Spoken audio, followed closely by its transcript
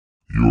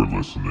You're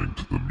listening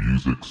to the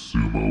Music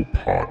Sumo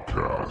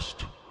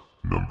podcast,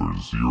 number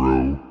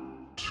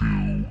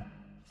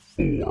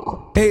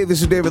 024. Hey,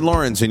 this is David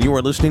Lawrence, and you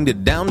are listening to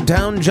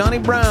Downtown Johnny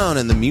Brown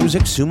and the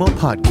Music Sumo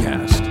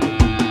podcast.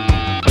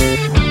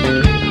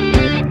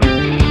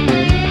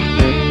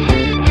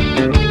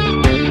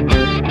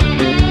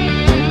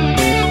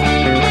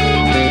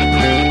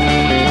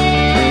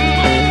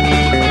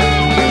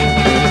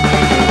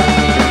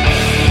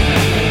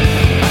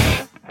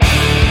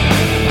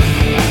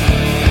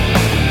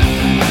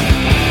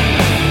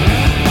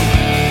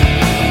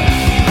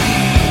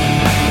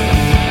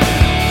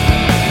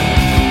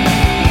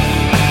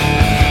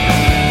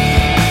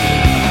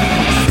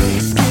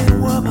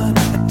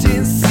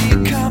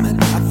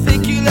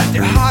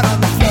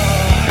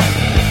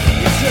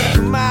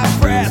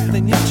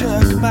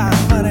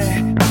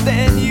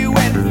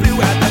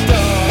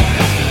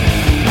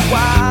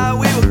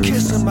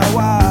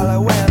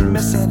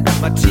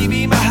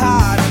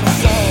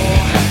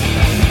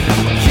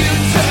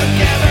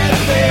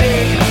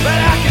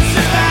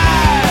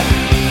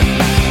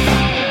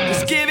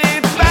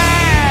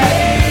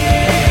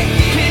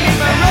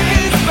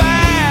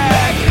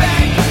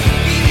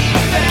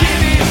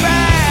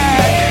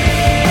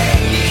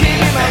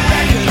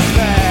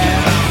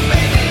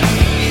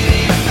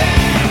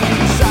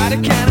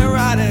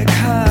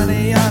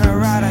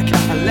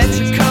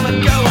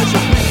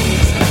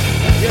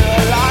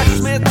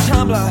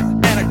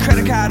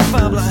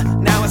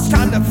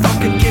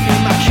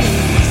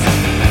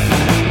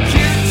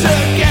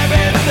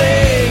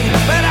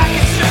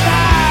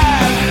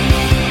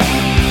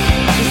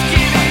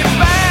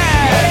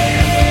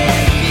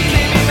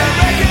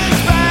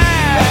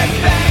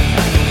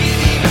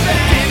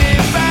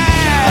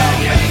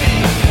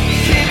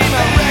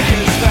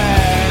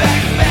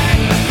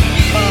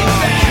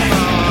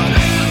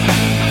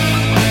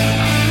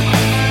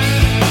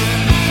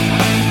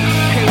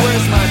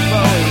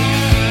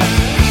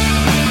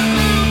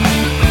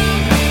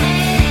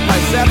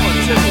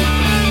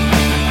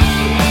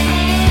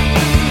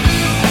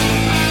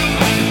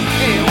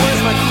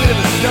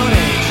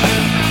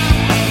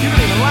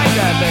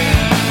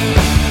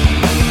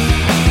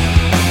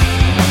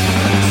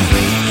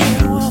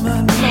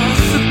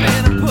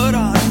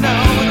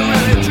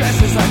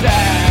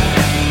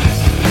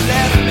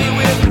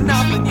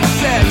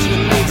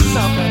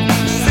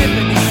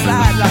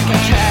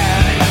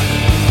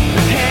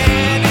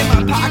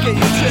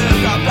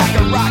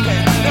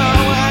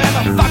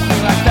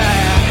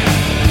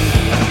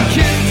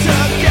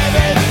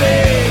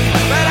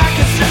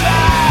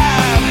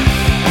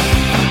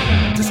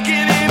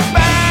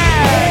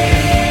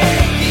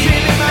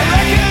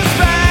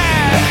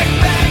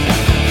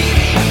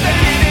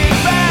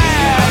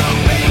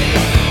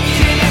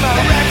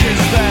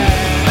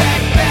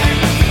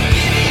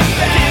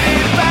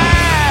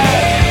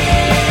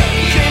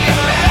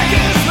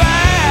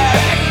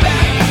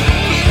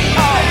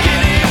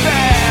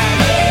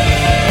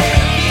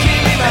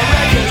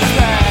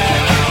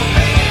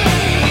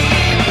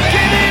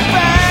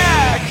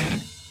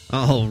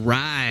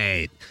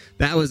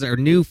 Our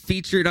new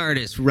featured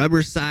artist,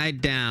 Rubber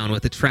Side Down,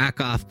 with a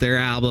track off their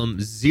album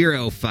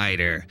Zero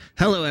Fighter.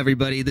 Hello,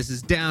 everybody. This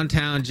is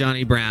Downtown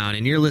Johnny Brown,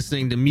 and you're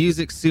listening to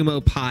Music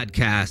Sumo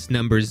Podcast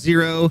number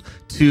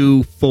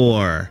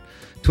 024.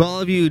 To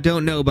all of you who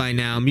don't know by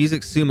now,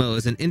 Music Sumo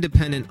is an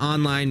independent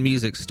online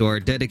music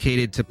store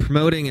dedicated to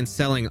promoting and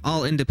selling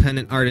all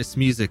independent artists'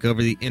 music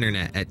over the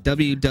internet at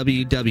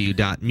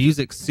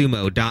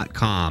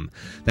www.musicsumo.com.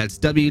 That's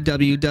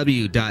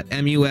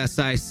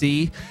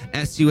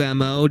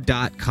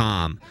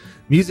www.musicsumo.com.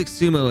 Music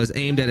Sumo is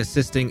aimed at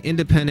assisting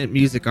independent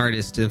music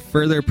artists in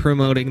further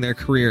promoting their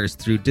careers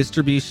through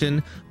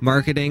distribution,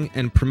 marketing,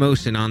 and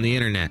promotion on the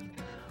internet.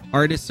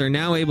 Artists are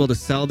now able to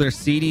sell their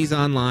CDs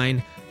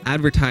online,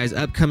 advertise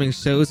upcoming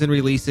shows and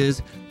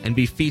releases, and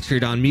be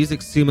featured on Music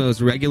Sumo's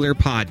regular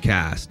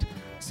podcast.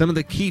 Some of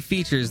the key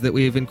features that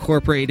we have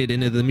incorporated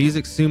into the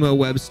Music Sumo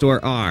web store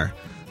are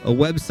a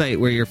website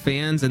where your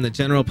fans and the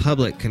general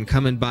public can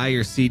come and buy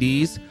your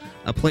CDs,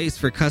 a place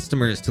for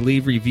customers to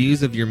leave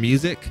reviews of your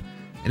music,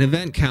 an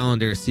event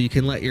calendar so you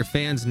can let your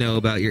fans know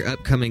about your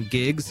upcoming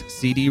gigs,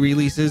 CD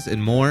releases,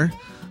 and more,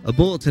 a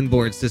bulletin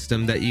board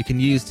system that you can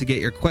use to get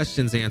your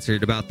questions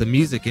answered about the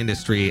music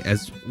industry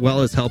as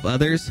well as help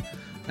others,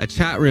 a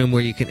chat room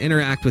where you can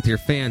interact with your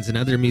fans and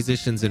other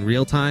musicians in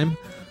real time,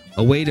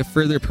 a way to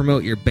further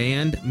promote your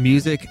band,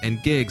 music,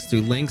 and gigs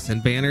through links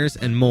and banners,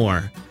 and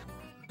more.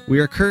 We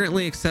are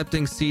currently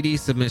accepting CD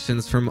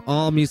submissions from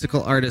all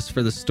musical artists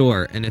for the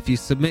store, and if you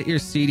submit your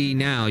CD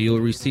now, you'll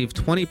receive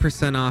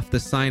 20% off the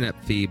sign-up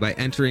fee by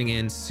entering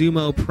in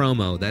Sumo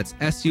Promo, that's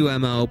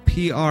SUMO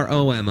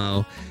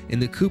in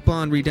the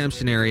coupon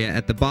redemption area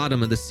at the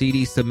bottom of the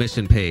CD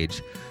submission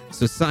page.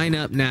 So sign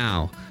up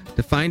now.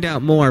 To find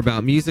out more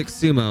about Music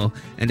Sumo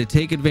and to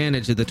take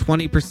advantage of the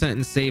 20%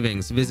 in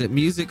savings, visit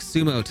Music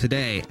Sumo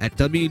today at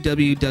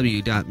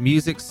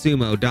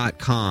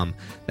www.musicsumo.com.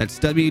 That's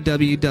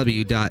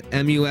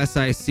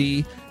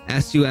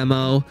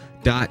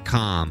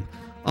www.musicsumo.com.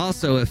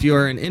 Also, if you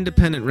are an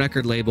independent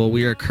record label,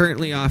 we are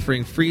currently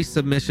offering free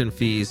submission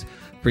fees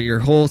for your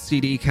whole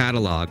CD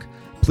catalog.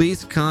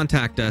 Please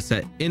contact us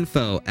at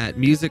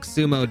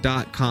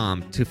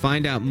info@musicsumo.com to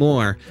find out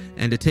more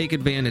and to take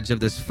advantage of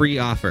this free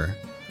offer.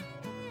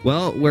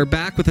 Well, we're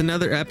back with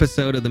another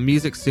episode of the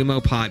Music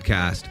Sumo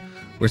podcast.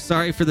 We're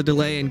sorry for the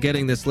delay in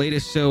getting this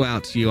latest show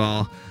out to you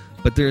all,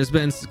 but there has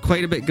been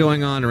quite a bit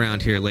going on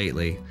around here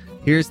lately.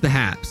 Here's the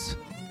haps.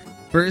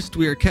 First,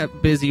 we were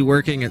kept busy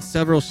working at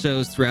several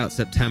shows throughout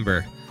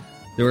September.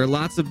 There were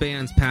lots of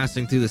bands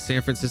passing through the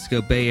San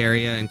Francisco Bay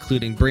Area,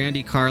 including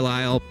Brandy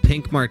Carlisle,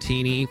 Pink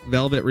Martini,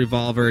 Velvet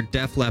Revolver,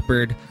 Def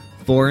Leppard,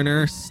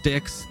 Foreigner,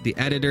 Styx, The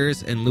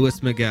Editors, and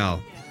Luis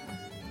Miguel.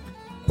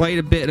 Quite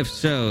a bit of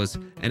shows,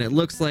 and it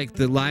looks like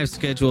the live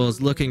schedule is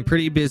looking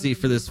pretty busy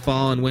for this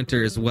fall and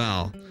winter as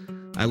well.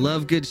 I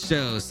love good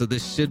shows, so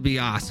this should be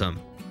awesome.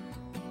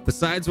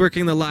 Besides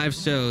working the live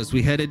shows,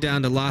 we headed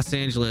down to Los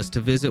Angeles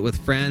to visit with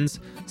friends,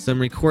 some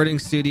recording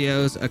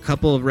studios, a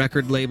couple of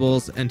record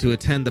labels, and to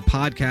attend the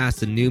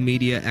Podcast and New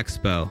Media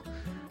Expo.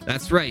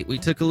 That's right, we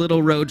took a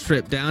little road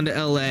trip down to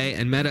LA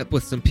and met up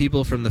with some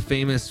people from the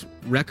famous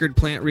Record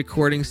Plant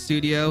Recording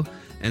Studio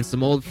and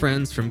some old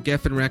friends from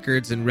Geffen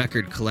Records and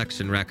Record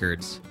Collection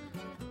Records.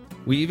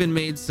 We even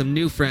made some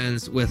new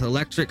friends with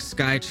Electric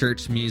Sky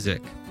Church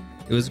Music.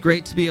 It was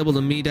great to be able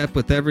to meet up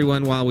with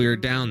everyone while we were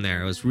down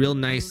there. It was real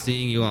nice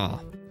seeing you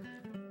all.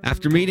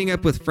 After meeting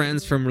up with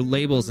friends from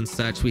labels and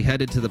such, we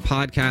headed to the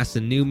Podcast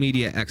and New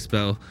Media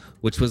Expo,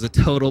 which was a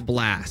total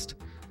blast.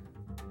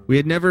 We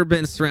had never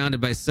been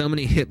surrounded by so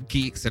many hip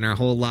geeks in our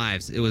whole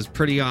lives. It was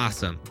pretty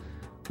awesome.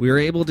 We were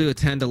able to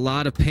attend a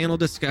lot of panel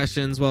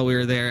discussions while we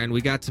were there, and we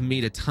got to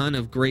meet a ton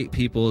of great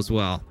people as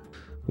well.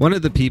 One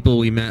of the people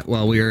we met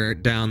while we were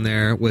down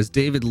there was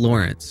David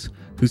Lawrence,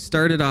 who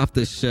started off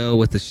this show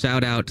with a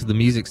shout out to the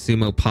Music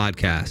Sumo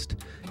podcast.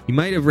 You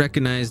might have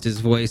recognized his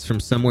voice from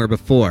somewhere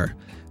before.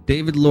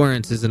 David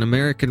Lawrence is an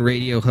American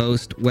radio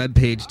host,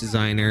 webpage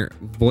designer,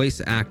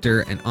 voice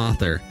actor, and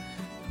author.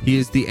 He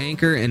is the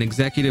anchor and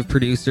executive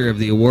producer of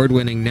the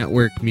award-winning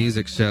network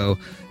music show,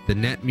 The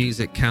Net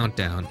Music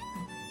Countdown.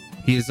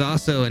 He is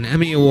also an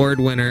Emmy Award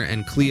winner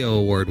and Clio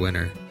Award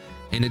winner.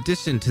 In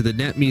addition to the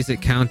Net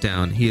Music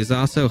Countdown, he is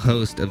also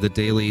host of the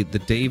daily The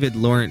David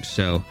Lawrence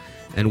Show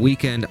and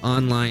Weekend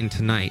Online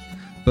Tonight,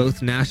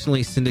 both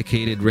nationally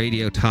syndicated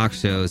radio talk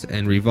shows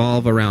and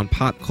revolve around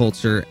pop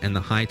culture and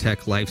the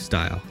high-tech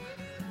lifestyle.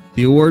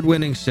 The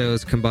award-winning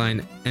shows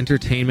combine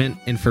entertainment,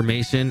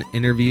 information,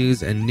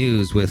 interviews, and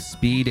news with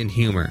speed and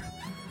humor.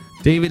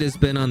 David has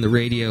been on the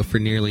radio for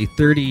nearly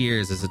 30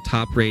 years as a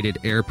top-rated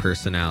air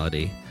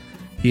personality.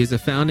 He is a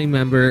founding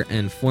member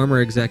and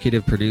former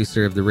executive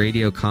producer of the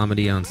radio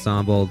comedy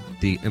ensemble,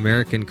 the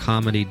American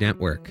Comedy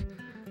Network.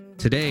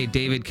 Today,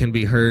 David can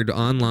be heard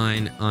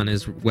online on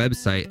his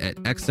website at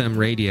XM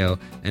Radio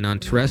and on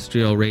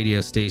terrestrial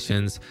radio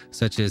stations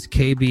such as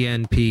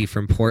KBNP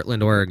from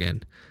Portland,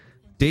 Oregon.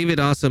 David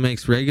also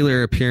makes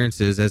regular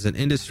appearances as an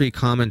industry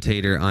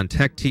commentator on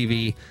Tech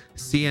TV,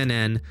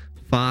 CNN,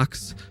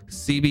 Fox,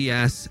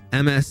 CBS,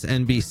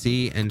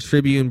 MSNBC, and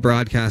Tribune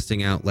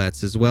broadcasting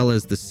outlets, as well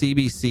as the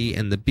CBC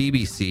and the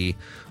BBC,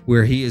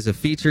 where he is a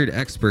featured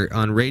expert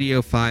on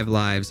Radio 5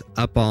 Live's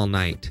Up All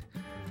Night.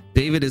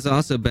 David has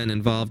also been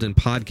involved in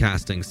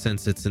podcasting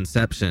since its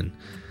inception.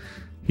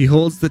 He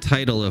holds the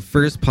title of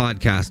First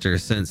Podcaster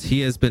since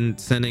he has been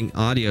sending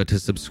audio to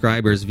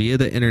subscribers via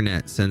the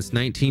internet since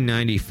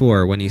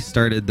 1994 when he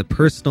started the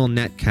Personal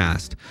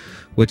Netcast,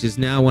 which is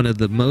now one of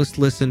the most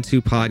listened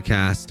to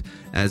podcasts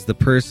as the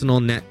Personal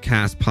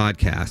Netcast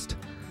Podcast.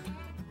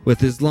 With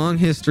his long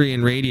history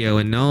in radio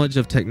and knowledge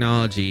of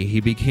technology,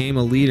 he became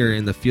a leader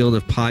in the field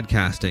of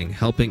podcasting,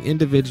 helping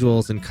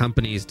individuals and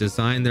companies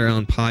design their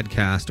own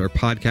podcast or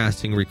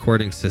podcasting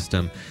recording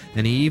system,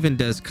 and he even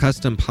does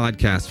custom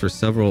podcasts for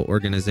several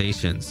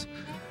organizations.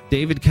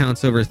 David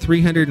counts over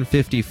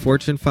 350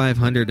 Fortune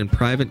 500 and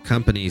private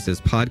companies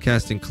as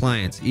podcasting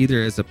clients,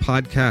 either as a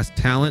podcast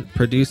talent,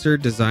 producer,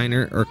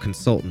 designer, or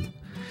consultant.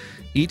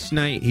 Each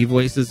night, he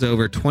voices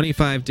over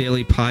 25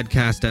 daily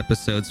podcast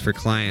episodes for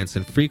clients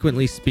and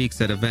frequently speaks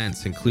at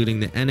events, including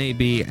the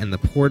NAB and the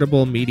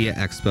Portable Media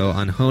Expo,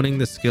 on honing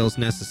the skills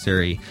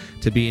necessary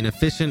to be an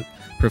efficient,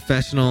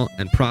 professional,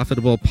 and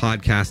profitable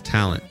podcast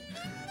talent.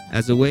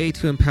 As a way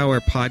to empower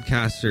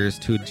podcasters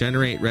to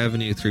generate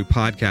revenue through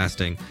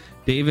podcasting,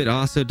 David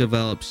also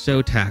developed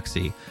Show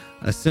Taxi,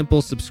 a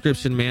simple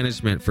subscription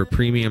management for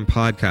premium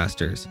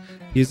podcasters.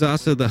 He is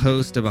also the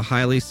host of a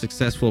highly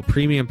successful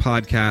premium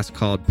podcast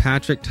called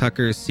Patrick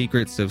Tucker's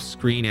Secrets of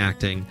Screen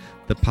Acting,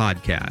 the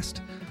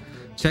podcast.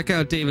 Check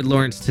out David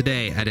Lawrence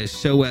today at his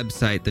show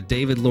website, The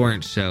David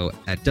Lawrence Show,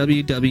 at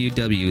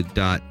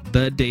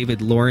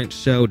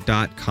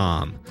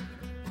www.thedavidlawrenceshow.com.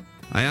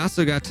 I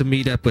also got to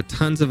meet up with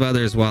tons of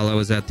others while I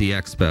was at the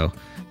expo.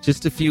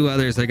 Just a few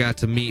others I got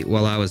to meet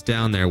while I was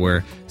down there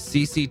were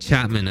CC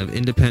Chapman of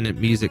independent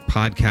music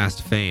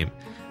podcast fame.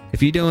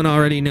 If you don't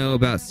already know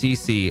about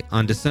CC,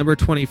 on December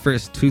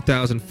 21st,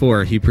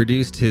 2004, he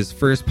produced his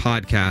first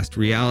podcast,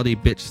 Reality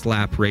Bitch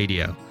Slap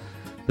Radio.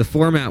 The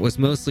format was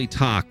mostly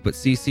talk, but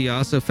CC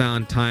also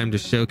found time to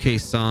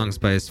showcase songs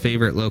by his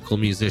favorite local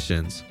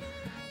musicians.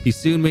 He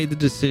soon made the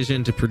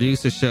decision to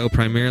produce a show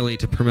primarily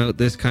to promote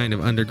this kind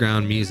of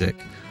underground music.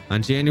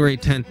 On January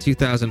 10,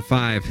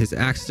 2005, his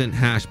Accident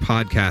Hash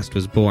podcast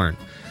was born.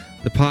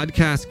 The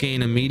podcast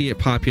gained immediate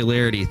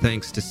popularity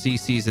thanks to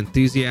CC's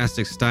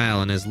enthusiastic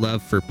style and his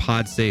love for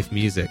pod-safe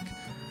music.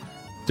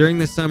 During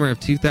the summer of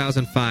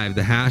 2005,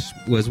 The Hash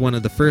was one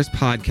of the first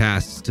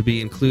podcasts to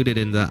be included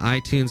in the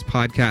iTunes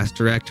podcast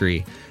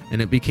directory,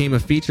 and it became a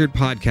featured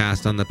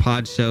podcast on the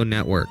Pod Show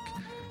network.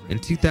 In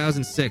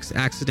 2006,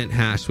 Accident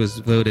Hash was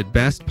voted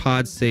Best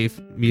Pod-Safe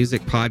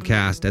Music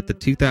Podcast at the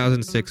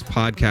 2006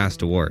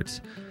 Podcast Awards.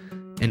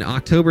 In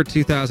October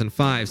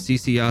 2005,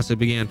 CC also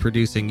began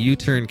producing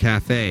U-Turn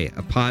Cafe,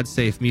 a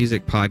pod-safe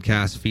music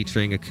podcast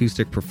featuring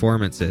acoustic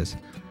performances.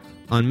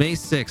 On May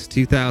 6,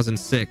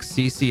 2006,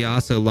 CC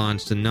also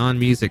launched a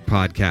non-music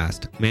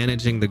podcast,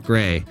 Managing the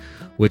Gray,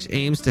 which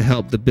aims to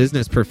help the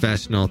business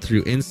professional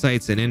through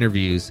insights and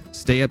interviews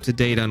stay up to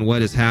date on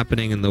what is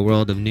happening in the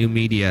world of new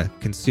media,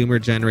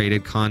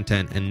 consumer-generated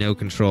content, and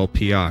no-control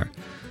PR.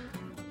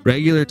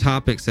 Regular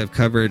topics have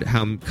covered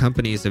how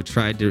companies have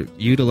tried to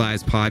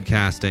utilize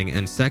podcasting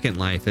and Second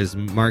Life as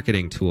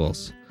marketing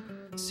tools.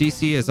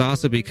 CC has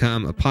also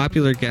become a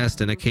popular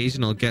guest and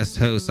occasional guest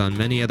host on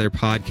many other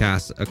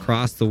podcasts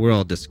across the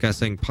world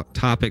discussing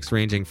topics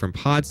ranging from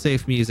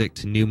pod-safe music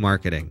to new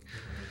marketing.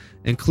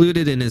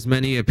 Included in his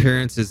many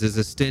appearances is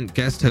a stint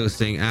guest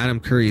hosting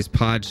Adam Curry's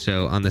Pod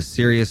Show on the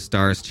Sirius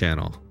Stars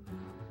channel.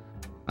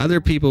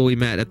 Other people we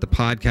met at the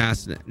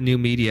podcast New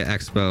Media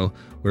Expo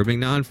were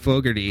Mignon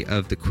Fogarty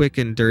of the Quick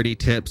and Dirty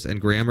Tips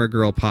and Grammar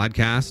Girl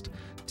podcast,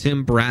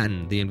 Tim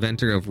Bratton, the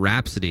inventor of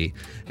Rhapsody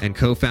and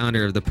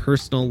co-founder of the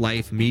Personal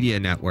Life Media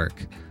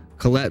Network,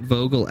 Colette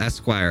Vogel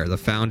Esquire, the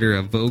founder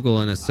of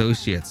Vogel &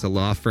 Associates, a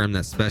law firm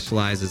that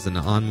specializes in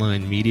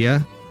online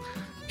media,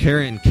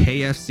 Karen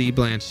KFC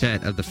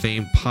Blanchett of the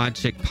famed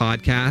Podchick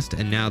podcast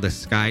and now the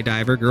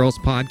Skydiver Girls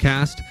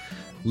podcast,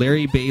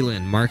 Larry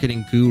Balin,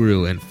 marketing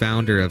guru and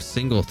founder of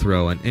Single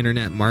Throw, an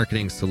internet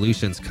marketing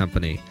solutions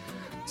company,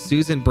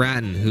 Susan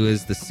Bratton, who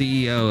is the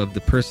CEO of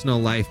the Personal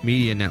Life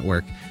Media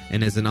Network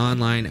and is an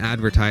online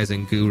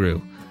advertising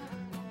guru,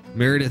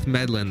 Meredith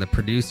Medlin, the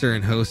producer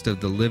and host of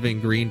the Living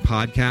Green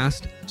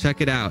podcast. Check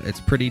it out, it's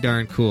pretty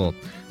darn cool.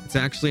 It's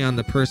actually on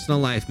the Personal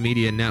Life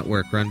Media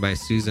Network run by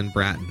Susan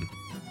Bratton.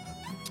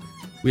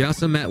 We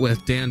also met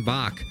with Dan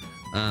Bach,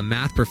 a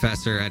math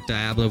professor at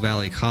Diablo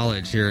Valley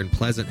College here in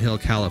Pleasant Hill,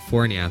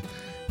 California.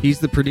 He's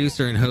the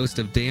producer and host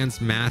of Dan's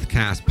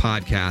Mathcast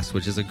podcast,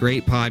 which is a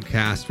great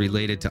podcast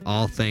related to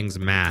all things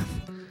math.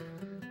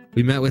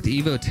 We met with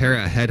Evo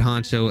Terra, head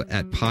honcho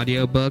at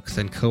Podio Books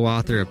and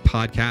co-author of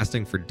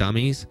Podcasting for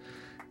Dummies,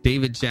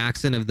 David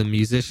Jackson of the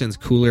Musician's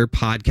Cooler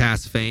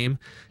podcast fame.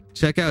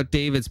 Check out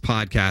David's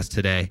podcast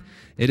today.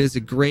 It is a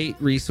great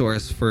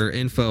resource for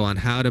info on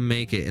how to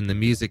make it in the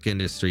music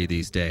industry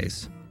these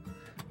days.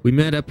 We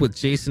met up with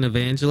Jason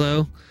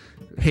Evangelo,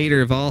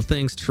 hater of all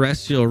things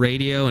terrestrial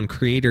radio and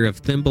creator of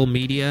Thimble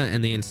Media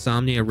and the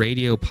Insomnia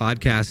Radio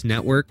Podcast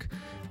Network.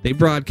 They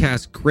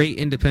broadcast great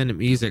independent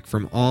music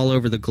from all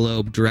over the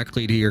globe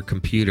directly to your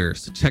computer,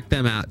 so check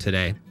them out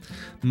today.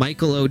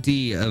 Michael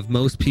O.D. of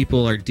Most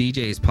People Are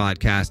DJs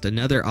podcast,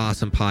 another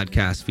awesome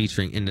podcast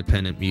featuring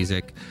independent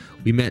music.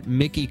 We met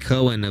Mickey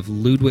Cohen of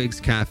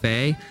Ludwig's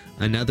Cafe,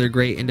 another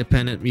great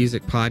independent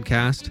music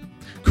podcast.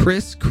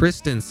 Chris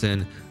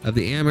Christensen of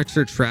the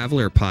Amateur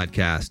Traveler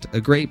podcast,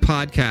 a great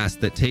podcast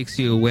that takes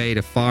you away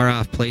to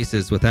far-off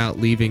places without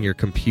leaving your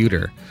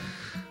computer.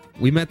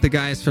 We met the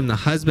guys from the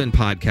Husband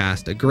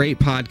podcast, a great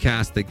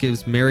podcast that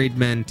gives married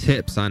men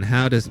tips on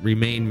how to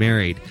remain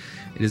married.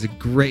 It is a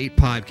great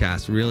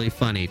podcast, really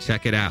funny.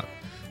 Check it out.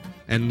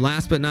 And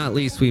last but not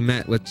least, we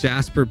met with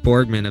Jasper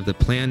Borgman of the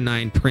Plan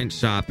 9 Print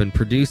Shop and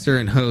producer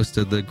and host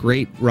of the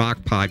great rock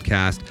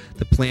podcast,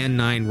 the Plan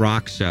 9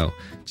 Rock Show.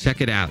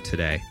 Check it out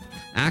today.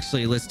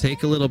 Actually, let's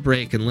take a little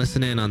break and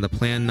listen in on the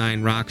Plan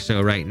 9 Rock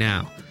Show right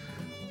now.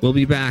 We'll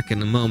be back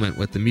in a moment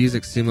with the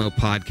Music Sumo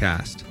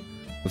podcast.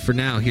 But for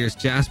now, here's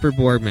Jasper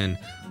Borgman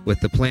with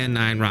the Plan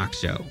 9 Rock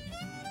Show.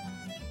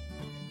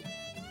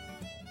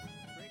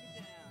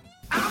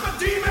 I'm a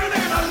demon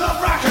and I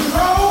love rock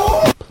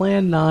and roll.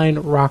 Plan 9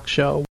 Rock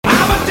Show,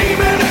 I'm a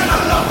demon and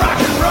I love rock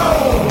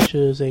and roll. which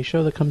is a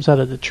show that comes out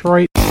of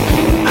Detroit. I'm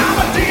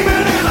a demon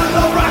and I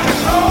love rock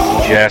and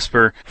roll.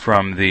 Jasper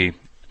from the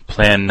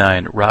Plan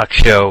 9 Rock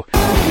Show.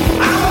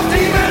 I'm a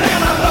demon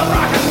and I love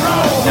rock and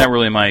roll. Not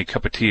really my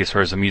cup of tea as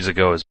far as the music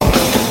goes. I'm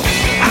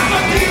a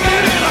demon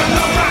and I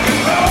love rock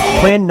and roll.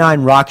 Plan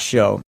 9 Rock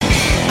Show.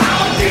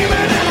 I'm a demon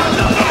and I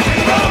love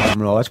rock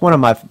and roll. It's one of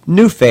my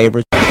new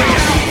favorites.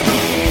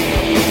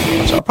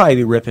 So I'll probably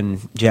be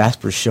ripping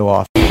Jasper's show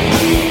off.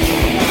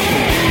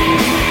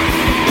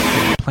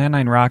 Plan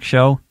 9 Rock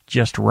Show,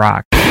 just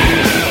rock.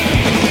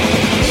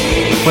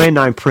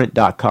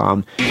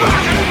 Plan9print.com.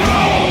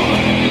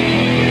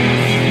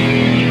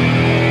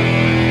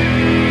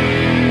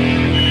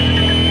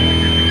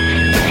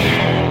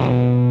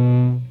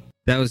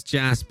 That host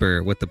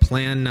Jasper with the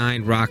Plan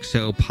 9 Rock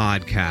Show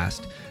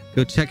podcast.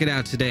 Go check it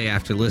out today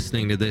after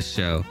listening to this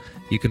show.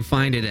 You can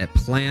find it at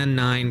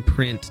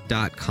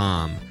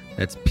plan9print.com.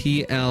 That's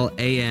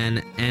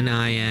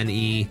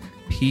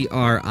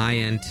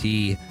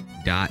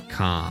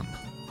PLANNINEPRINT.com.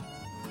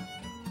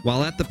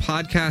 While at the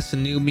Podcast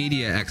and New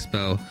Media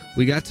Expo,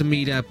 we got to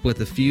meet up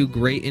with a few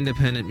great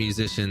independent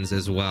musicians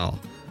as well.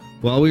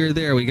 While we were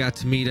there, we got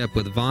to meet up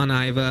with Von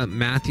Iva,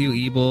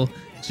 Matthew Ebel,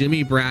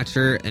 Jimmy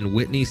Bratcher, and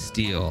Whitney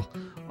Steele.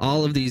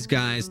 All of these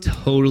guys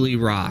totally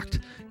rocked.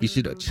 You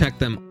should check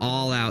them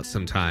all out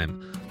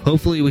sometime.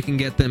 Hopefully we can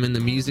get them in the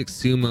Music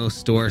Sumo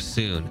store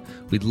soon.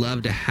 We'd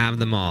love to have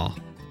them all.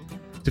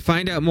 To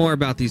find out more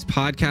about these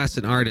podcasts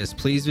and artists,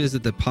 please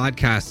visit the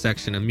podcast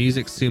section of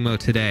Music Sumo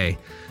today.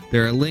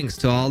 There are links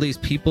to all these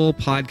people,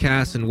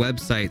 podcasts, and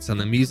websites on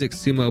the Music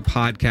Sumo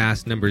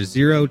podcast number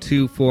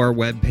 024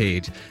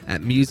 webpage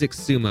at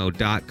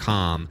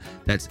musicsumo.com.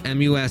 That's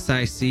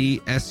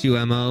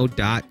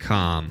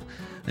MUSICSUMO.com.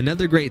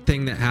 Another great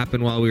thing that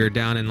happened while we were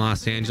down in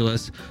Los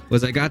Angeles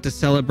was I got to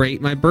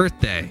celebrate my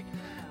birthday.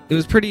 It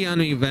was pretty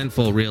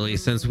uneventful, really,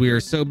 since we were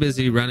so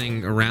busy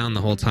running around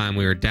the whole time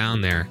we were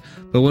down there.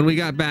 But when we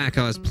got back,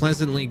 I was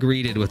pleasantly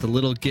greeted with a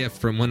little gift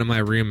from one of my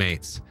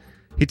roommates.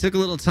 He took a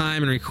little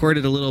time and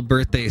recorded a little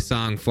birthday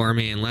song for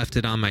me and left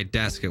it on my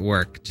desk at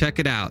work. Check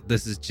it out.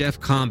 This is Jeff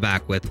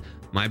Kalmbach with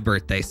My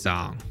Birthday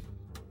Song.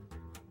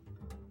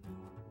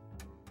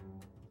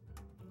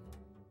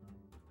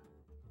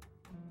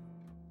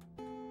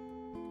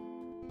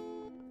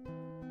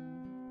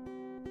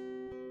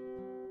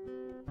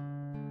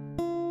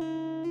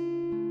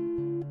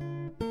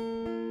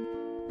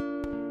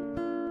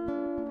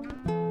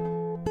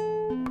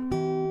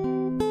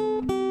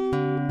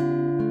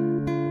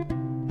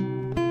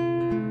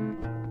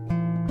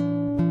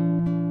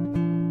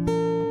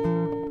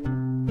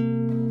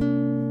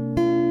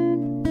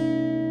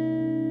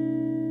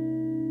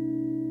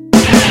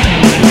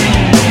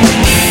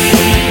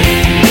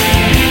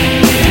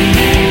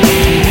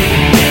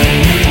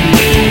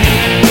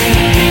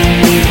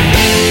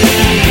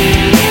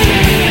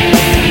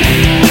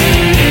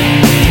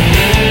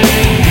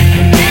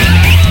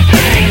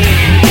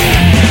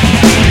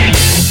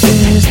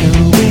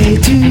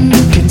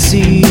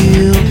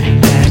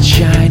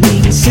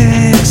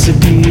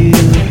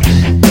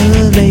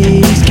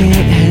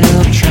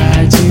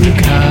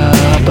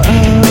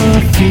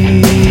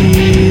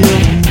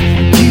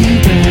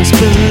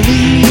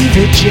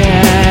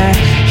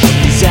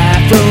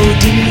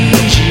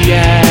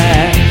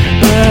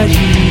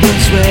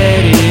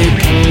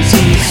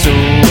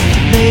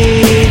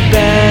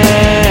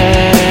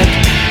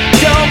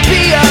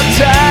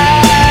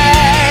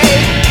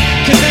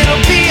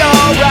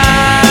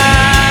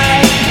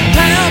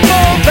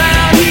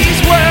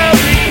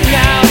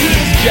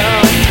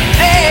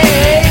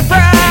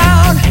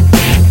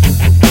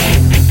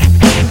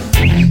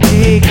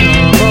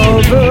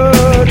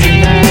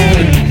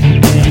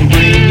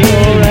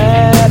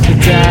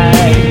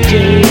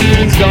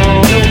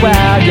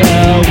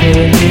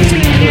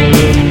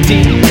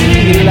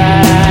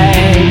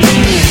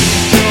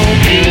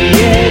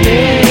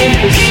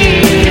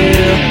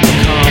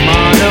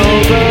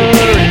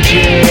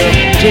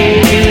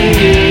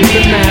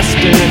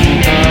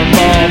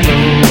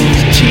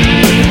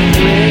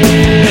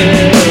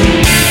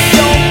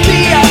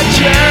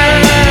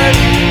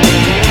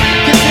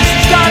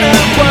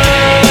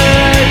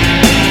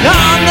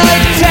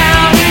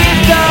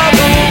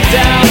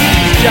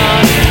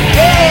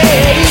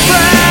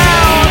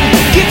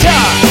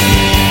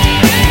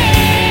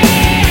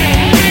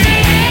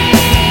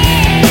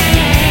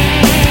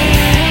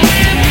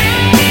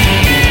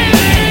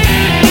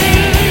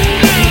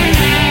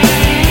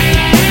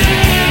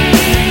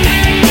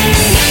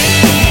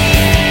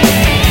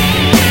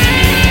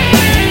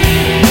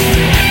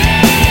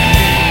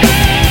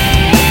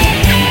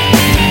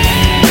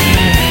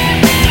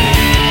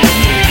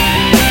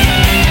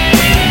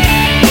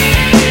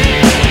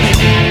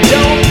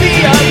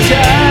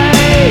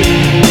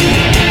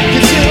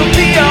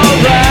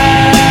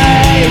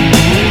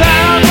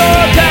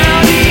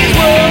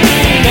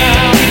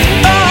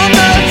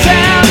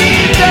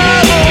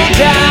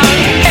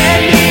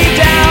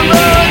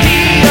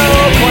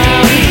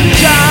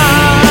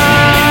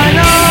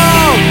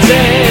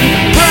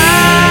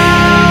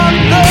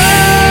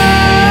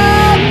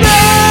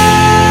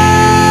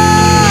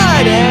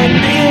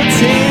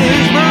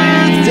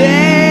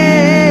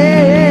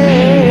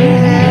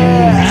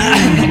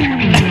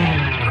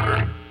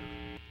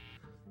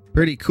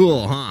 Pretty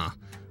cool, huh?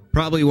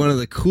 Probably one of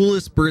the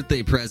coolest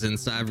birthday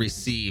presents I've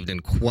received in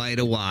quite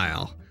a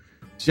while.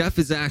 Jeff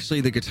is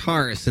actually the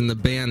guitarist in the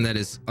band that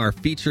is our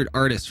featured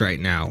artist right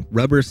now,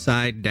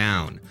 Rubberside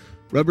Down.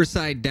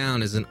 Rubberside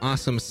Down is an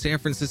awesome San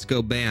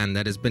Francisco band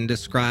that has been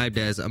described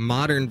as a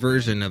modern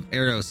version of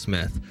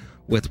Aerosmith,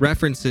 with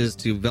references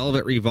to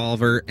Velvet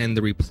Revolver and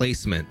The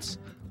Replacements.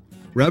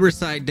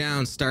 Rubberside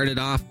Down started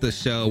off the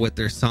show with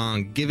their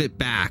song Give It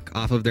Back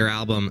off of their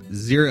album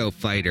Zero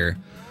Fighter,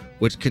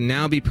 which can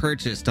now be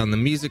purchased on the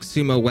Music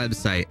Sumo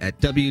website at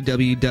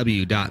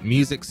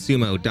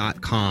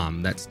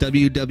www.musicsumo.com. That's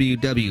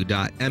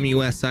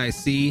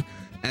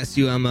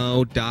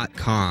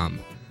www.musicsumo.com.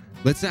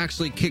 Let's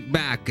actually kick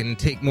back and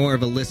take more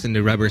of a listen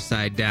to Rubber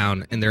Side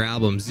Down and their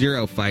album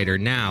Zero Fighter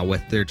now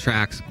with their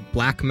tracks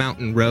Black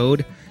Mountain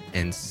Road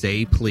and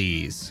Say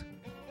Please.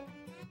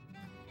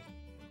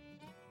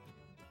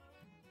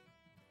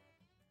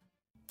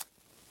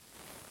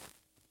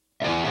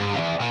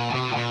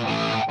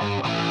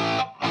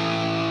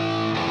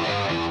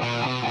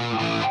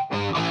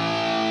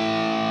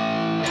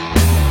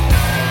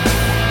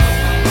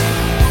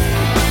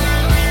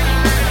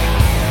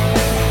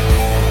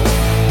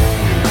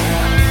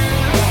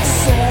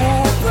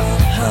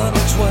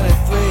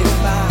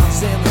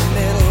 In the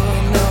middle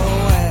of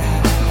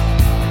nowhere,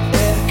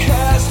 it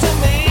occurs to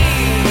me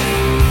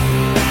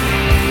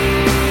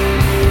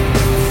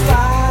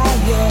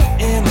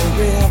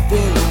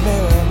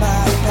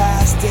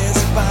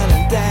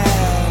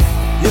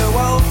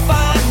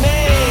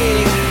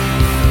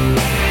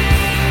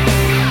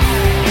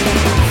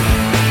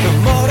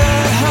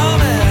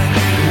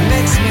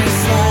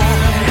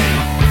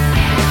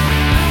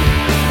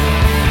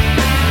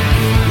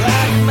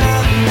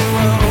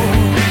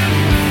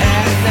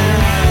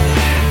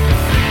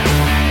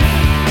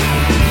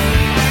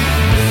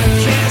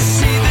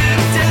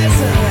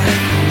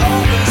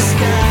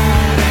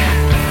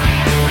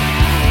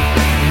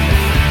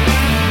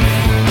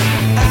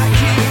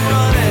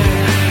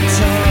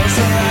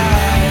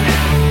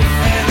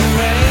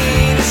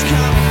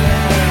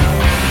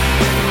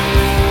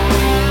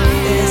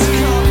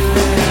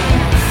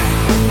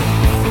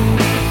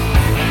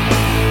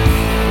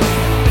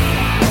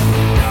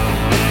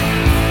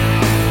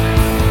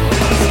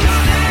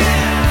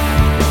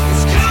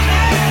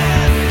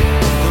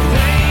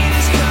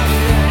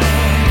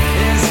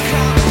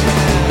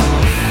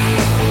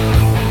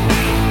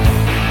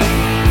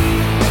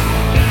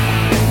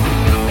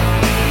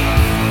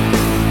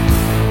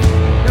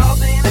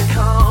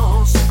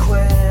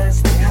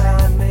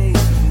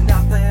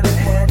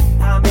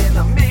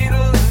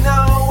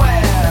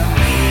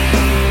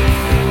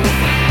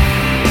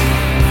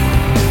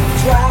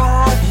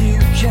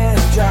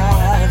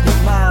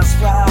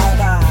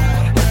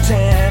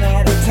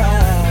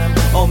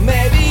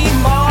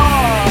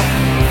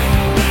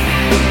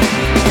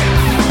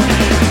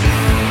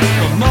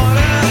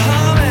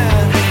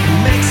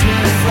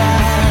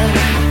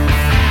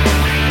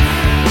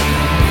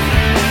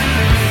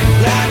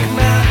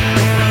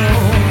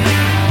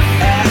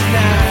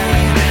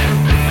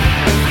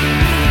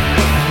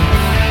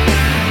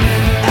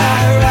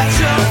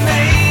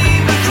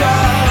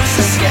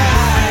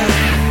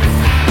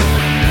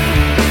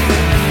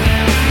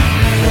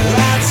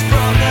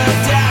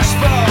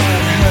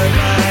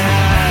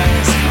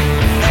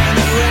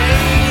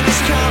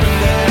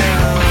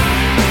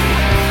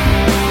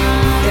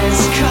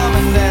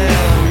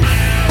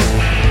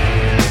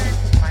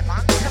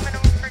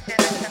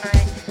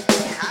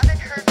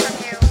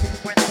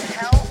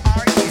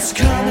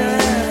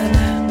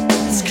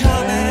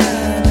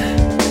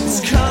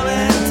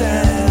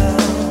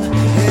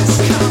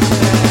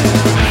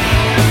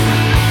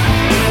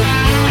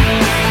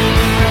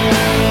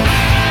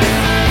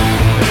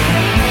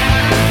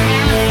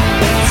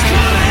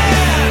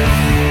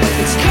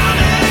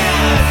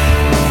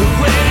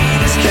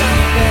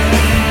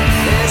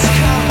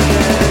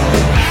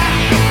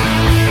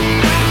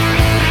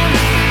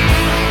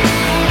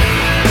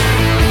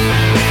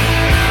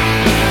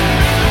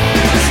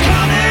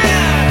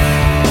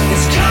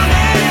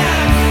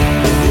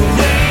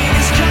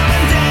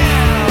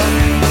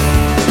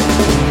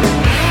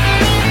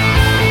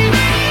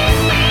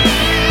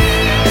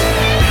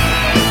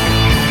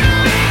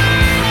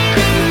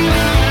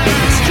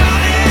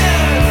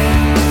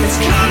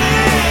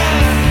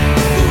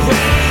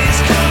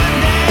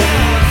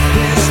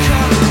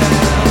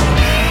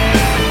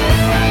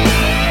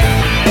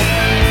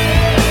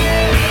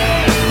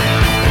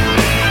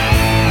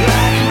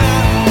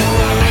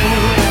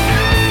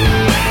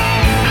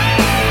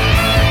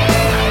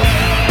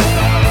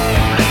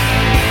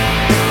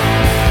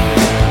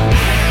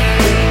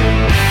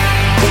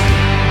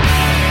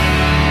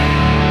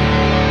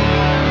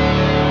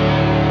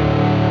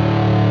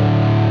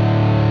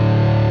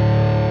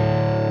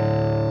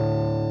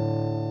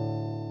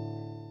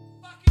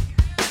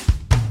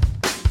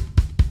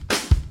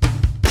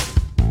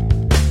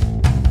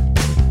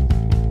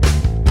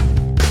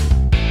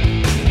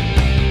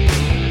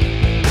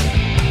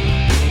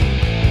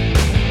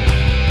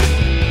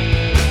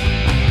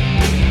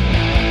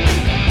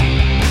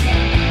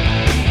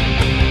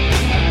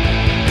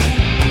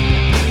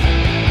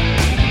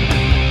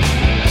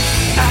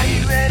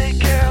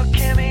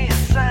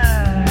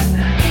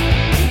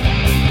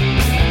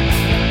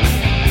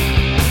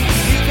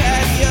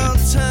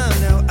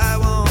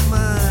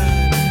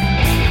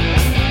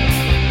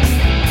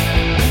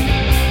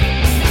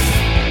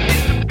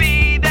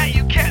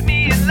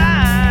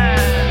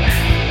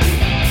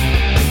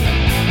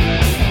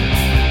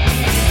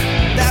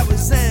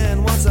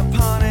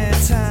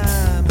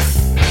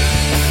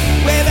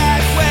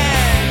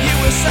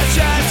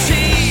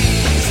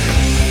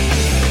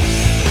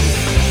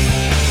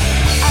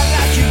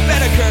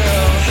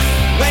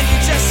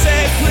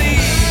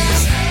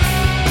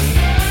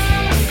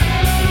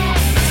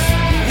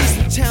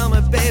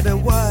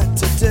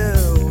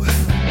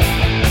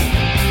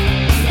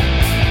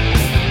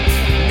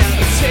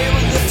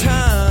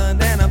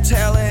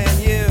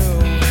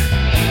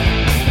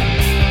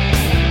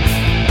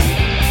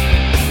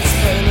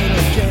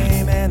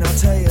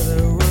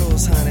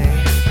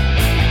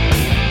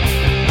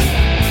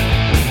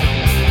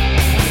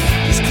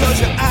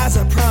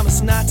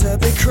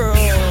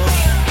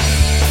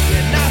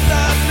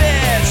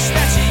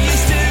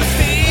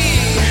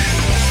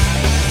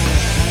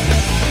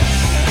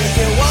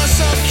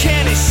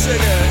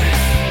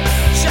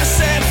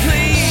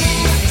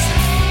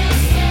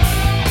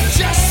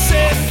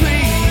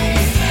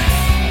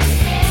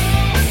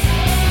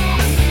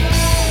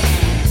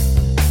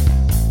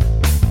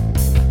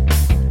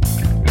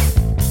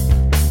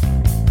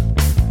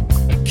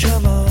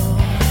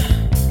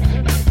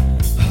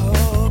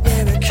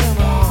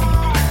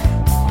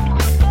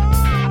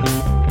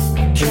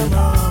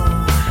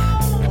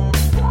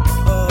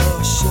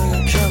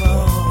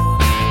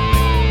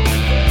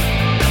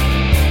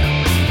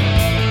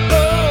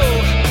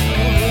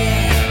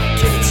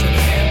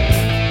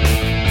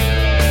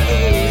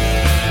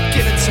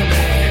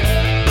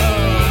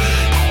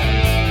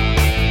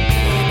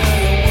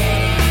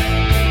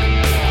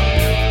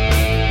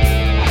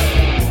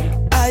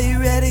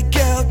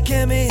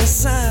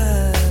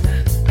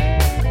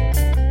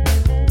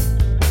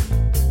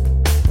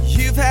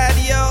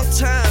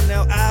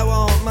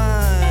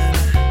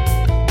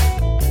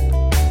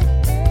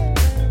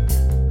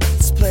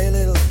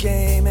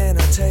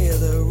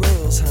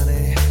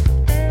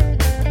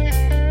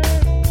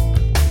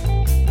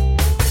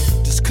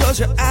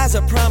your eyes,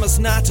 I promise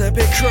not to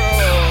be cruel.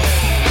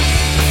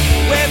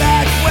 Way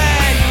back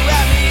when you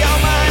had me on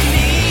my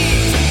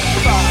knees.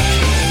 Fuck,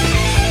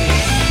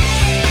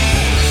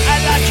 I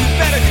like you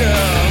better,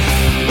 girl,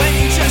 when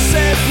you just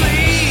said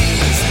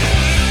please.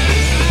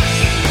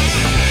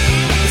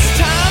 It's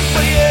time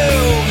for you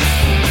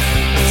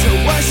to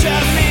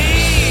worship me.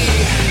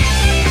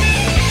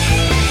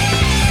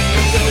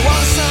 If you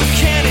want some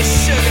candy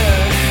sugar,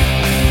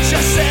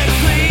 just say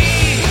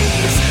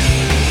please.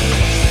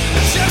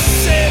 Just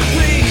say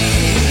please.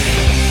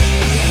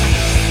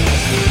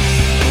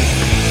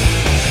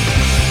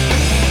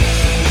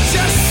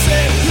 Just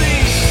say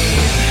please.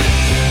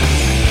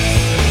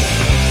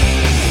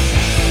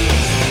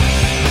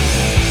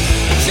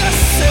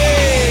 Just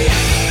say.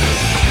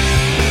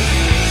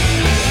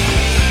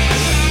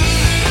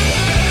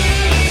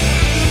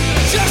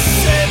 Just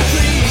say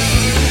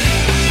please.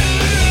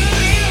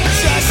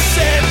 Just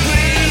say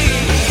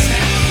please.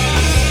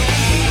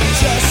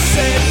 Just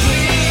say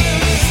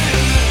please.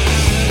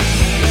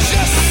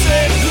 Just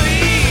say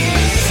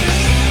please.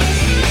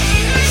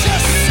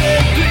 Just say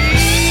please.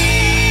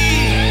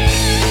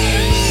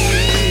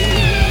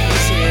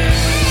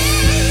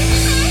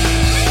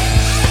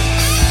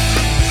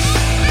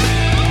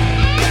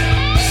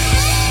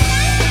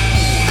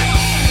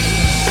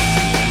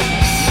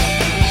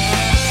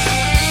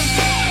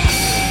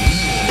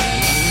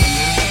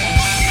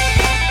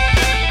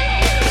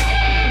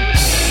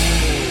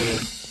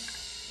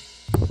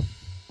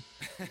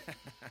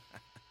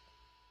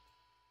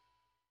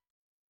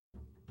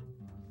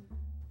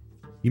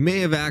 You may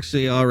have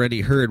actually already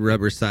heard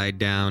Rubberside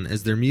Down,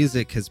 as their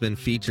music has been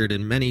featured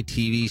in many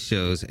TV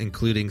shows,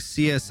 including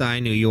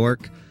CSI New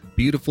York,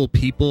 Beautiful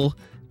People,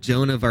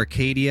 Joan of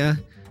Arcadia,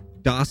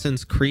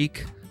 Dawson's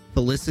Creek,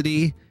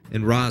 Felicity,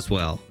 and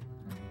Roswell.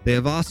 They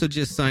have also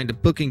just signed a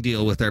booking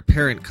deal with their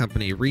parent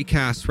company,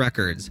 Recast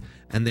Records,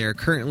 and they are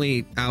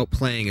currently out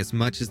playing as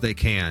much as they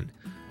can.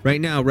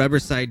 Right now,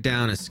 Rubberside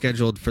Down is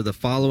scheduled for the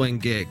following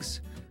gigs.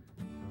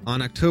 On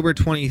October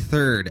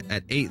 23rd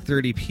at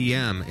 8:30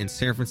 p.m. in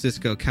San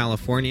Francisco,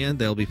 California,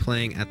 they'll be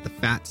playing at the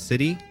Fat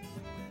City.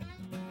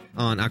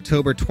 On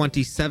October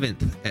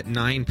 27th at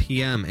 9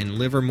 p.m. in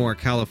Livermore,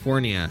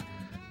 California,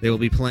 they will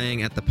be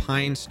playing at the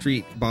Pine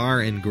Street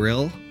Bar and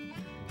Grill.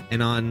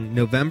 And on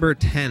November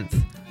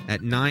 10th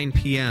at 9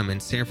 p.m. in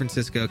San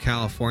Francisco,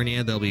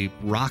 California, they'll be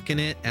rocking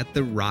it at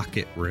the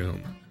Rocket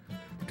Room.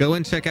 Go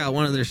and check out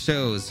one of their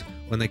shows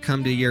when they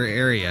come to your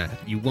area.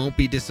 You won't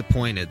be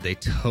disappointed. They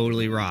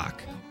totally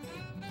rock.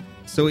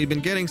 So we've been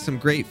getting some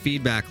great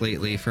feedback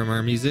lately from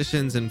our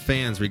musicians and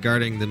fans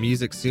regarding the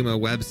Music Sumo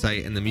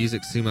website and the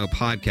Music Sumo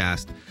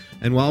podcast.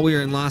 And while we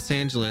were in Los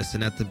Angeles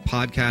and at the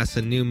Podcast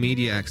and New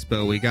Media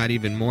Expo, we got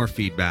even more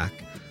feedback.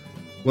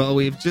 Well,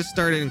 we've just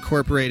started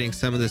incorporating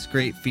some of this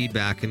great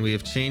feedback, and we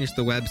have changed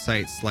the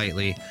website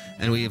slightly,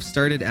 and we have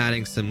started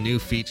adding some new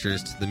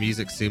features to the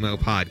Music Sumo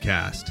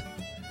podcast.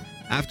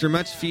 After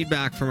much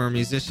feedback from our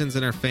musicians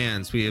and our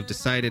fans, we have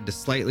decided to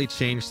slightly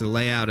change the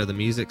layout of the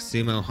Music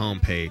Sumo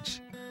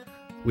homepage.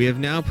 We have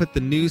now put the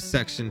news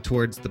section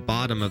towards the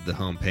bottom of the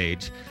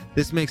homepage.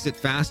 This makes it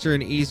faster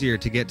and easier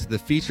to get to the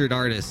featured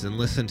artists and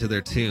listen to their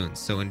tunes,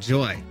 so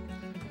enjoy.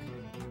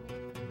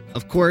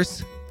 Of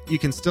course, you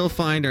can still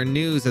find our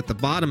news at the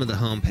bottom of the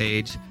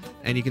homepage,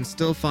 and you can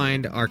still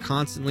find our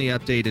constantly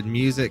updated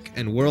music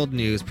and world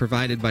news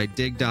provided by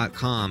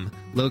dig.com,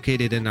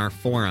 located in our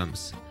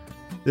forums.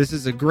 This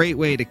is a great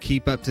way to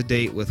keep up to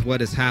date with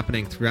what is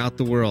happening throughout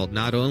the world,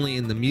 not only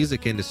in the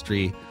music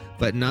industry,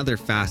 but in other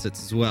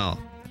facets as well.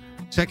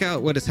 Check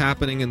out what is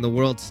happening in the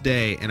world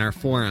today in our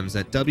forums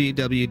at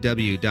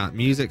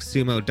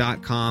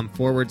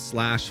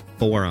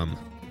www.musicsumo.com/forum.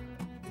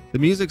 The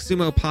Music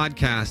Sumo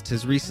podcast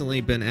has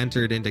recently been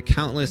entered into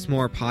countless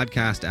more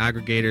podcast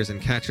aggregators and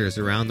catchers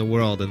around the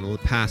world in the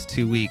past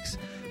 2 weeks,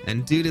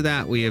 and due to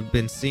that, we have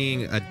been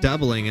seeing a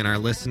doubling in our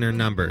listener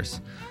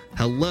numbers.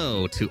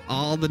 Hello to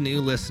all the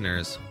new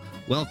listeners.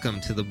 Welcome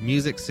to the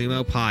Music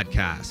Sumo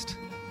podcast.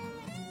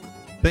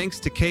 Thanks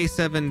to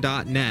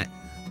K7.net,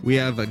 we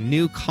have a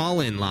new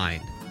call-in line.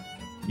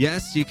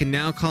 Yes, you can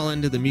now call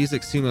into the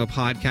Music Sumo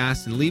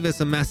podcast and leave us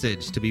a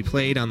message to be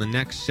played on the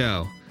next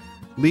show.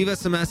 Leave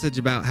us a message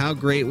about how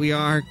great we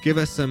are, give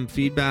us some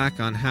feedback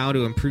on how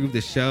to improve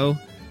the show,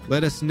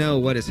 let us know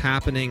what is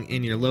happening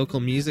in your local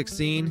music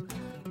scene,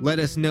 let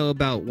us know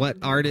about what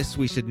artists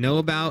we should know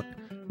about,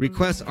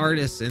 request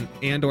artists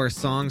and or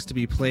songs to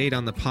be played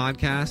on the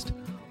podcast,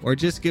 or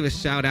just give a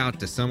shout out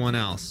to someone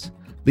else.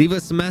 Leave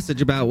us a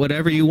message about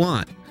whatever you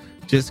want.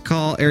 Just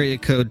call area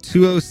code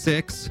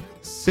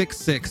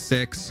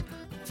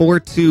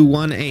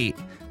 206-666-4218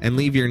 and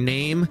leave your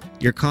name,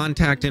 your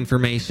contact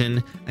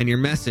information, and your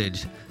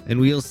message, and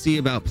we'll see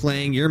about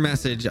playing your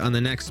message on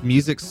the next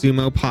Music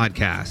Sumo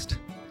podcast.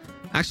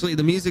 Actually,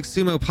 the Music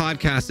Sumo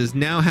podcast is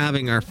now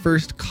having our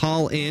first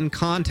call-in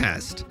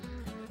contest.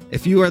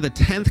 If you are the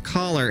 10th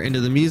caller into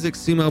the Music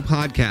Sumo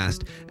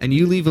podcast and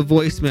you leave a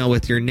voicemail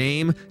with your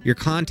name, your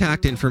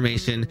contact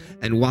information,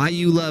 and why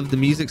you love the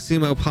Music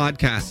Sumo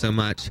podcast so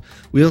much,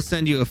 we'll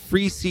send you a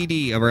free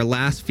CD of our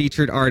last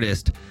featured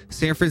artist,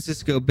 San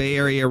Francisco Bay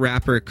Area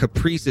rapper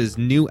Caprice's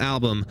new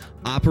album,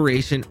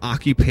 Operation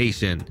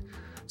Occupation.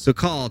 So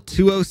call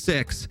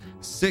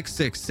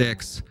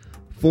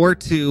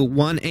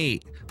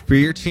 206-666-4218 for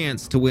your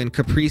chance to win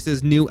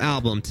Caprice's new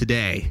album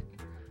today.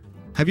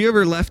 Have you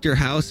ever left your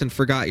house and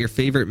forgot your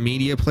favorite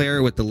media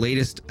player with the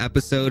latest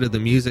episode of the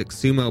Music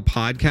Sumo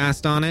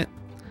podcast on it?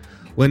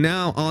 Well,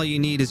 now all you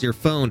need is your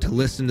phone to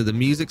listen to the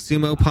Music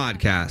Sumo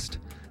podcast.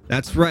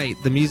 That's right,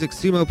 the Music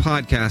Sumo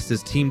podcast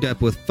is teamed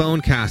up with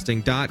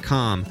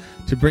phonecasting.com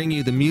to bring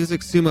you the Music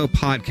Sumo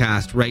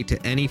podcast right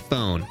to any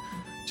phone.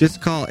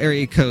 Just call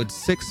area code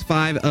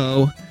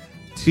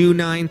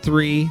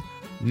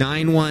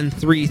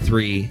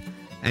 650-293-9133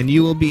 and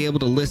you will be able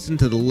to listen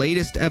to the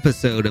latest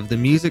episode of the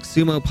Music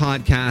Sumo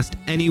podcast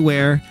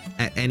anywhere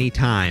at any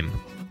time.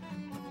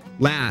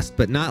 Last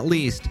but not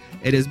least,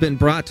 it has been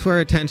brought to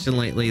our attention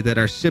lately that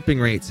our shipping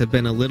rates have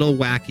been a little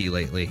wacky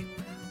lately.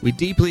 We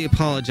deeply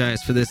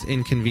apologize for this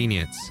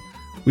inconvenience.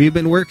 We have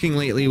been working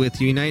lately with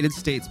the United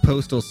States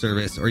Postal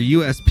Service, or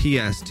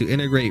USPS, to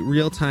integrate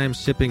real-time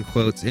shipping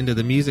quotes into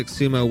the Music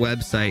Sumo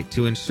website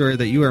to ensure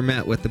that you are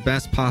met with the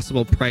best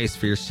possible price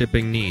for your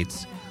shipping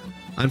needs.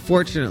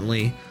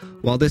 Unfortunately,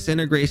 while this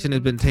integration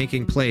has been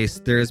taking place,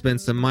 there has been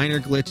some minor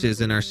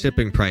glitches in our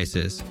shipping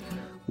prices.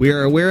 We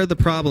are aware of the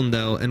problem,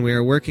 though, and we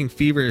are working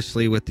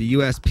feverishly with the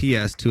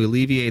USPS to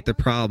alleviate the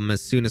problem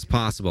as soon as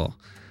possible.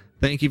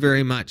 Thank you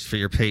very much for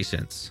your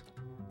patience.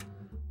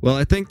 Well,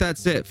 I think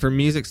that's it for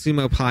Music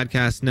Sumo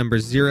podcast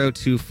number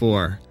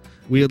 024.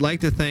 We would like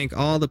to thank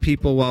all the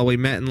people while we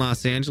met in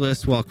Los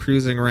Angeles while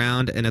cruising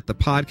around and at the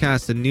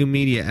Podcast and New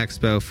Media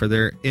Expo for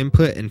their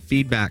input and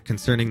feedback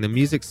concerning the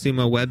Music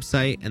Sumo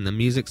website and the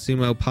Music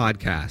Sumo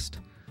podcast.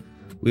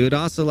 We would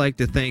also like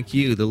to thank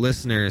you, the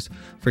listeners,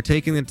 for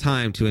taking the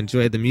time to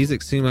enjoy the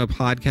Music Sumo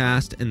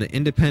podcast and the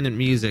independent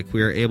music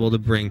we are able to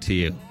bring to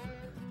you.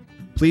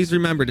 Please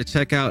remember to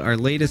check out our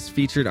latest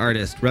featured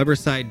artist,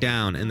 Rubberside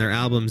Down, and their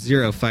album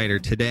Zero Fighter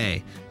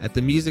today at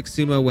the Music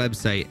Sumo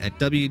website at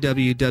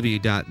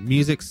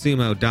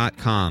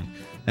www.musicsumo.com.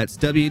 That's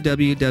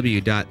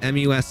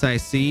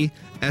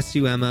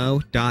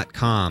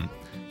www.musicsumo.com.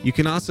 You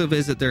can also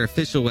visit their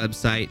official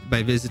website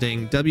by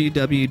visiting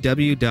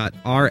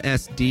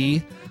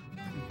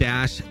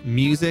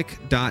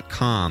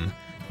www.rsd-music.com.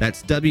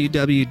 That's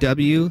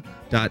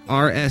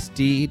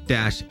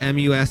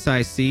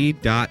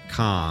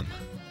www.rsd-music.com.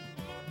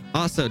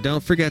 Also,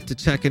 don't forget to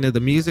check into the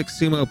Music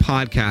Sumo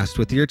podcast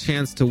with your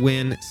chance to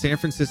win San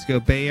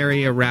Francisco Bay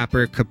Area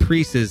rapper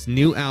Caprice's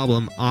new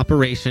album,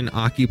 Operation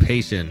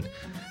Occupation.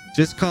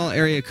 Just call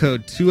area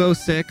code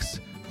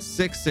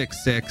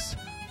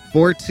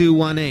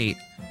 206-666-4218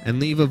 and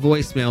leave a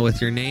voicemail with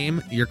your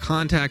name, your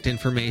contact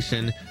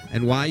information,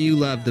 and why you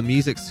love the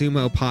Music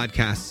Sumo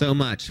podcast so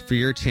much for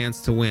your chance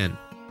to win.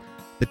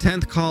 The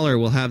 10th caller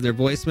will have their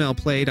voicemail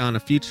played on a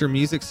future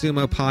Music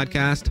Sumo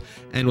podcast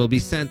and will be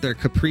sent their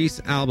Caprice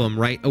album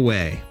right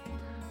away.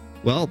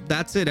 Well,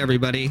 that's it,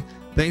 everybody.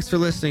 Thanks for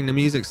listening to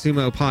Music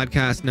Sumo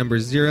podcast number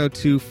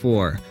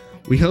 024.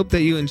 We hope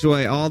that you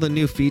enjoy all the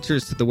new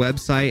features to the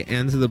website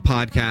and to the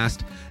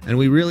podcast, and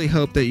we really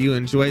hope that you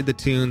enjoyed the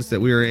tunes that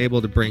we were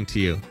able to bring to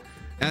you.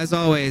 As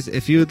always,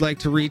 if you would like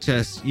to reach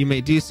us, you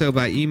may do so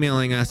by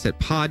emailing us at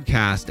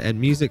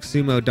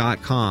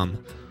podcast@musicsumo.com.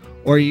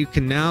 Or you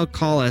can now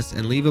call us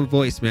and leave a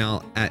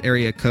voicemail at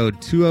area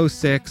code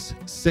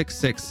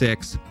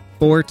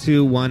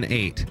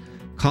 206-666-4218.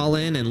 Call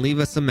in and leave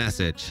us a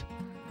message.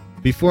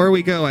 Before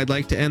we go, I'd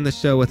like to end the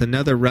show with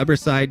another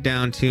Rubberside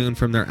Down tune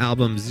from their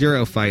album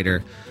Zero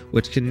Fighter,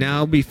 which can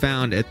now be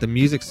found at the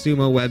Music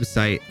Sumo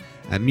website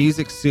at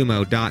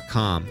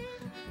musicsumo.com.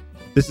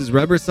 This is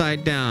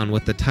Rubberside Down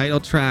with the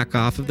title track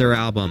off of their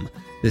album.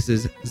 This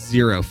is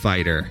Zero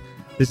Fighter.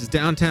 This is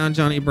Downtown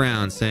Johnny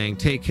Brown saying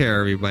take care,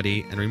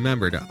 everybody, and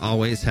remember to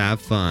always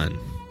have fun.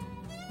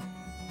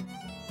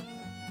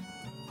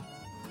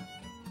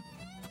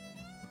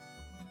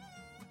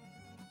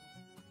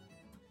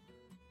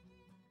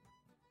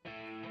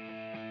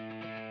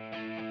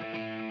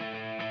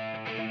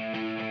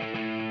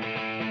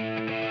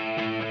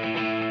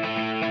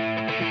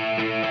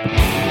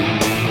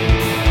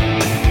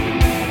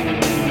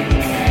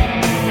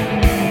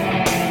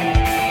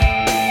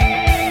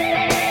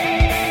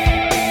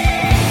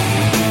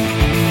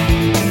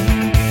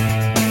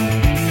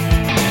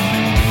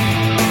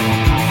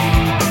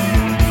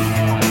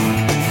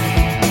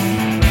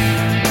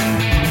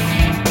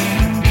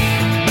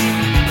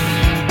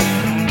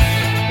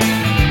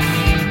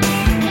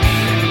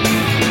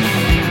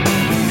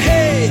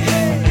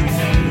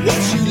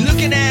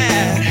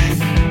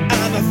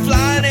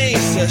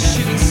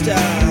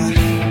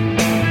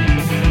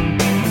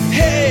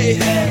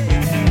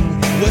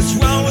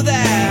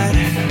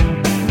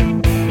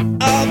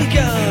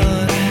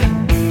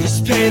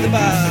 I'm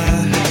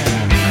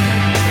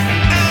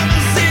a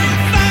zero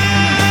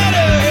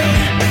fighter,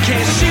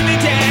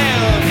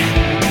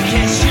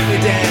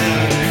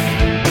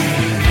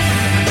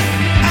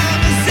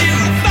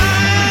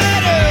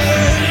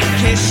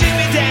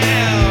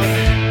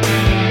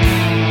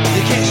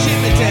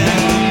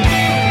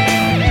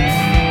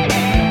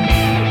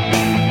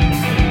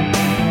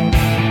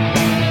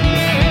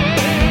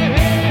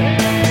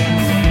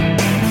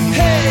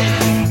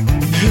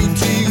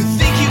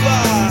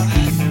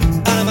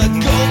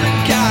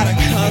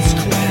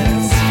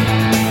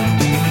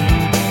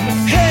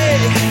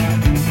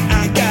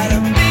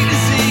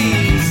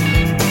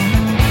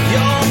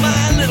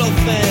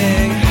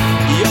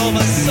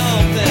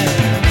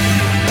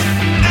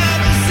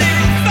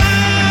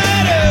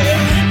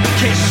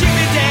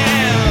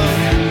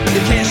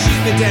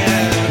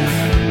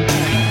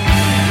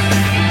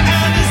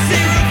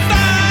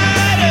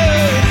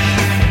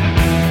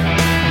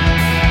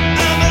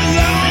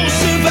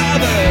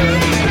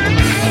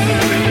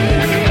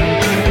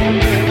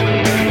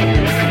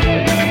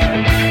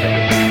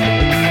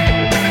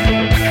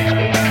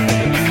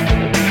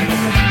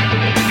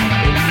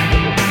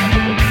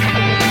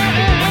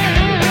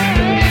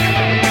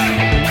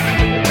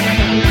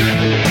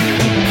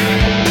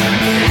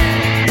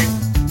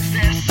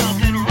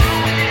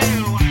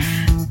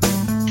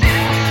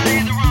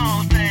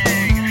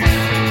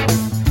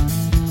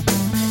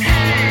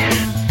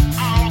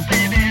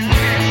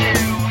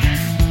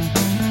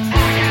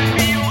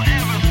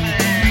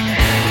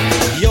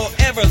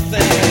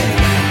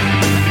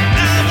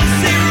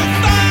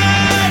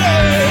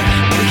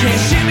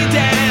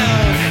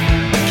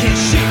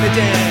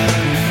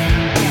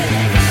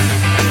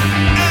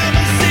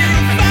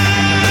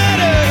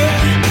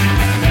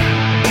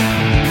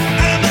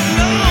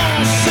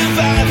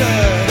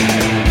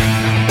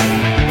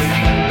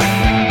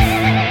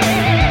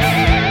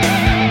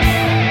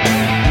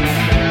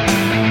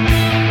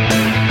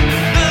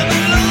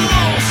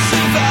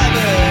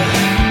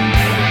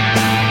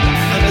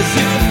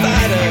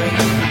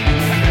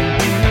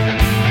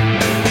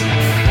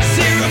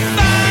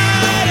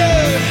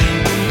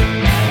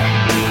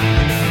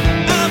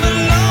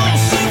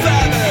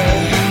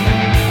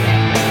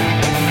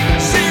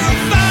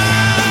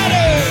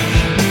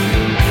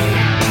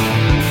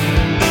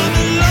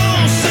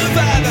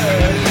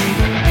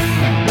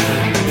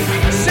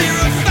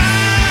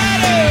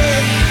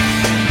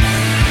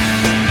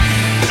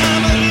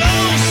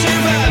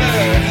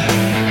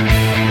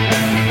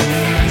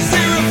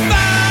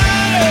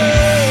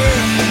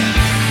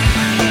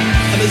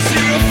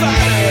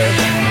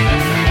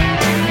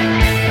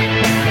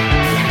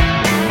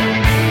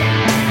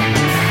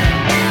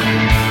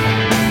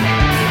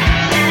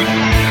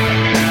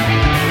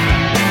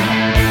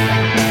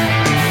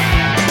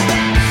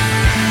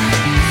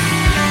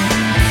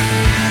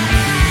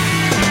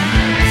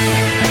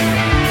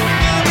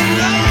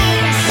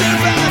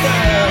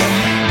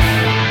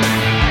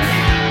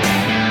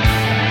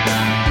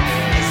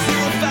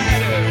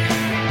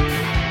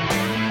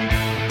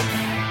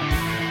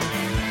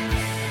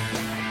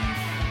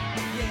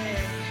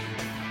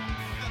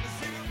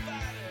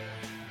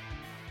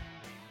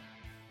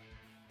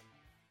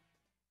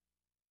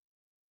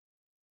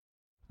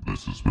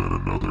 This has been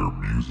another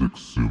Music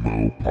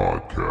Sumo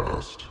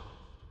podcast.